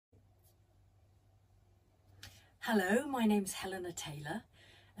Hello, my name's Hellena Taylor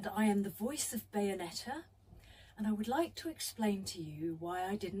and I am the voice of Bayonetta, and I would like to explain to you why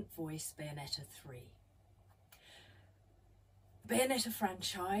I didn't voice Bayonetta 3. The Bayonetta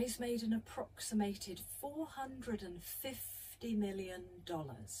franchise made an approximated $450 million.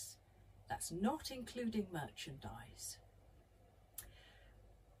 That's not including merchandise.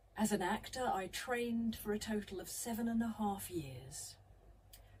 As an actor, I trained for a total of 7.5 years.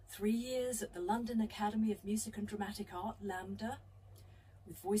 3 years at the London Academy of Music and Dramatic Art, LAMDA,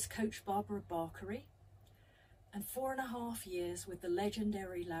 with voice coach Barbara Barkery, and 4.5 years with the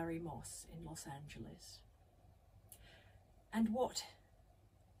legendary Larry Moss in Los Angeles. And what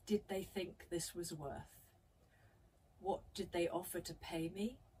did they think this was worth? What did they offer to pay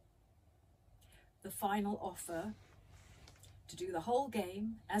me? The final offer to do the whole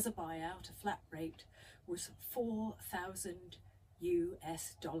game as a buyout, a flat rate, was $4,000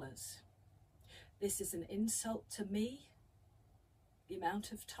 US. This is an insult to me, the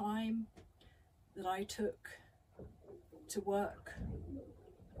amount of time that I took to work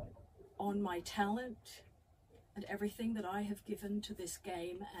on my talent and everything that I have given to this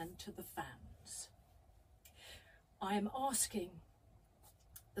game and to the fans. I am asking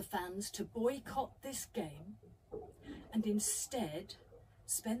the fans to boycott this game and instead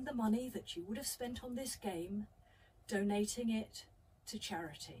spend the money that you would have spent on this game donating it to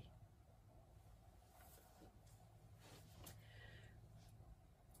charity.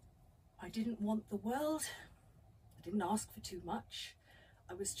 I didn't want the world. I didn't ask for too much.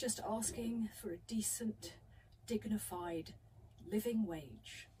 I was just asking for a decent, dignified living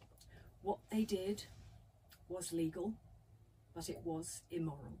wage. What they did was legal, but it was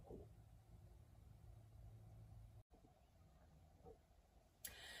immoral.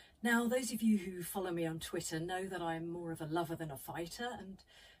 Now, those of you who follow me on Twitter know that I'm more of a lover than a fighter, and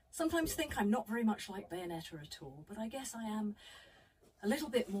sometimes think I'm not very much like Bayonetta at all, but I guess I am a little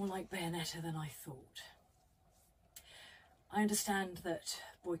bit more like Bayonetta than I thought. I understand that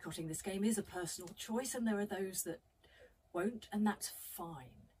boycotting this game is a personal choice, and there are those that won't, and that's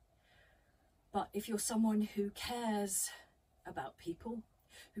fine. But if you're someone who cares about people,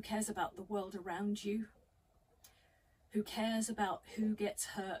 who cares about the world around you, who cares about who gets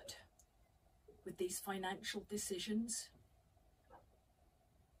hurt with these financial decisions,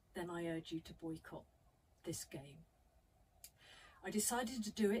 then I urge you to boycott this game. I decided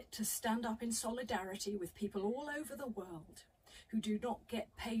to do it to stand up in solidarity with people all over the world who do not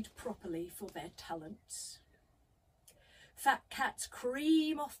get paid properly for their talents. Fat cats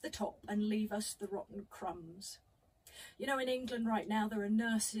cream off the top and leave us the rotten crumbs. You know, in England right now, there are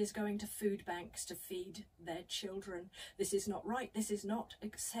nurses going to food banks to feed their children. This is not right. This is not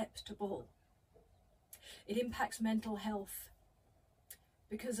acceptable. It impacts mental health.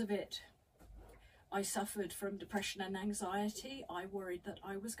 Because of it, I suffered from depression and anxiety. I worried that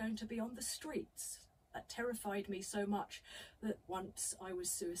I was going to be on the streets. That terrified me so much that once I was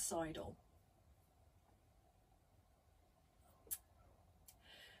suicidal.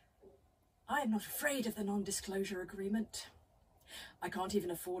 I am not afraid of the non-disclosure agreement. I can't even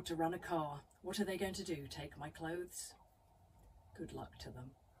afford to run a car. What are they going to do? Take my clothes? Good luck to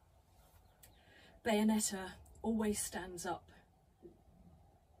them. Bayonetta always stands up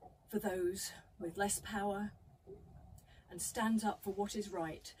for those with less power and stands up for what is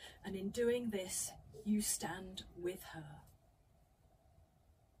right. And in doing this, you stand with her.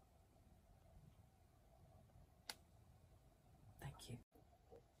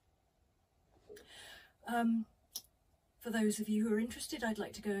 For those of you who are interested, I'd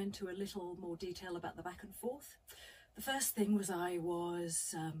like to go into a little more detail about the back and forth. The first thing was I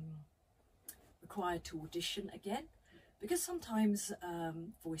was required to audition again, because sometimes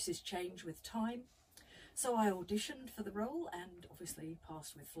voices change with time. So I auditioned for the role and obviously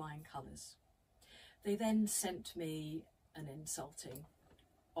passed with flying colours. They then sent me an insulting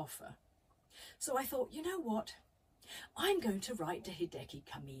offer. So I thought, you know what? I'm going to write to Hideki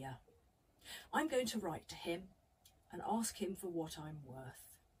Kamiya. I'm going to write to him and ask him for what I'm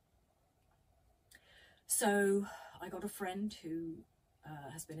worth. So I got a friend who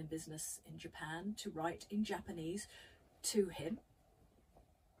has been in business in Japan to write in Japanese to him.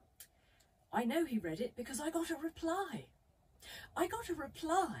 I know he read it because I got a reply. I got a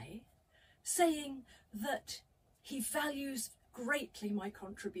reply saying that he values greatly my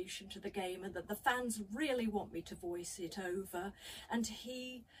contribution to the game and that the fans really want me to voice it over, and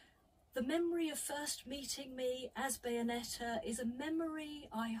the memory of first meeting me as Bayonetta is a memory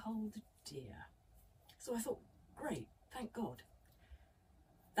I hold dear. So I thought, great, thank God.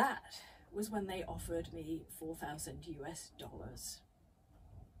 That was when they offered me $4,000 US.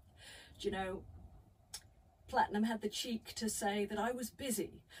 Do you know, Platinum had the cheek to say that I was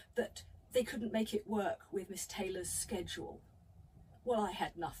busy, that they couldn't make it work with Miss Taylor's schedule. Well, I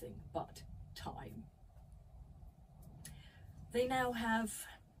had nothing but time. They now have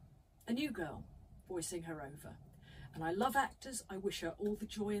a new girl voicing her over. And I love actors. I wish her all the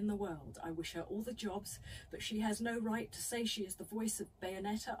joy in the world. I wish her all the jobs, but she has no right to say she is the voice of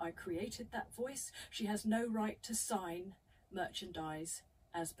Bayonetta. I created that voice. She has no right to sign merchandise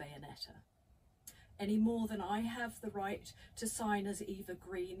as Bayonetta, any more than I have the right to sign as Eva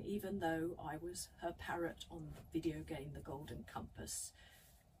Green, even though I was her parrot on the video game The Golden Compass.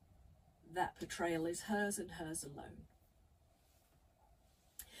 That portrayal is hers and hers alone.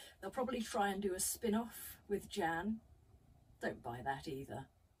 They'll probably try and do a spin-off with Jan. Don't buy that either.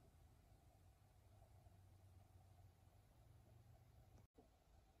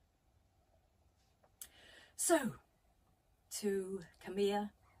 So, to Kamiya,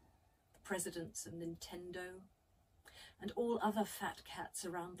 the presidents of Nintendo, and all other fat cats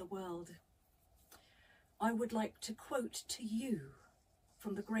around the world, I would like to quote to you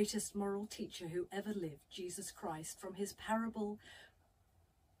from the greatest moral teacher who ever lived, Jesus Christ, from his parable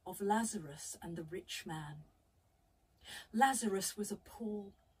of Lazarus and the rich man. Lazarus was a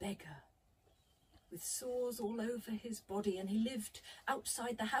poor beggar with sores all over his body, and he lived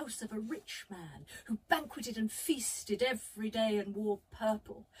outside the house of a rich man who banqueted and feasted every day and wore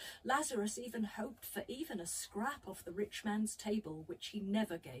purple. Lazarus even hoped for even a scrap off the rich man's table, which he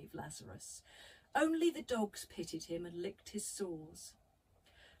never gave Lazarus. Only the dogs pitied him and licked his sores.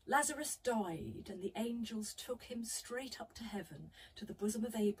 Lazarus died, and the angels took him straight up to heaven, to the bosom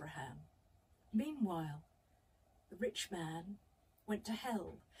of Abraham. Meanwhile, the rich man went to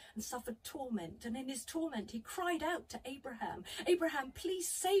hell and suffered torment, and in his torment he cried out to Abraham, "Abraham, please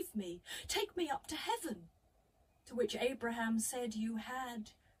save me, take me up to heaven." To which Abraham said, "You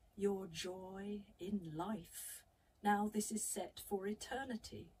had your joy in life. Now this is set for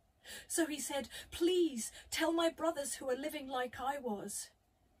eternity." So he said, "Please tell my brothers who are living like I was,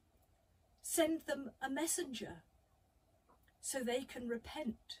 send them a messenger so they can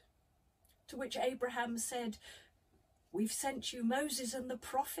repent." To which Abraham said, "We've sent you Moses and the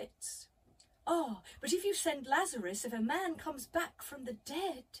prophets." "Ah, but if you send Lazarus, if a man comes back from the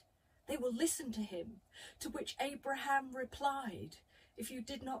dead, they will listen to him." To which Abraham replied, "If you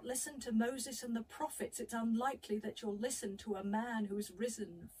did not listen to Moses and the prophets, it's unlikely that you'll listen to a man who is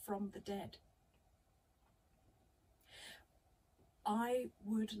risen from the dead." I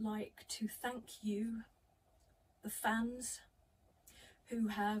would like to thank you, the fans who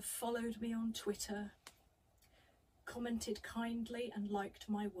have followed me on Twitter, commented kindly and liked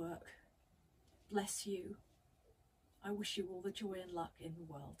my work. Bless you. I wish you all the joy and luck in the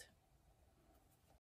world.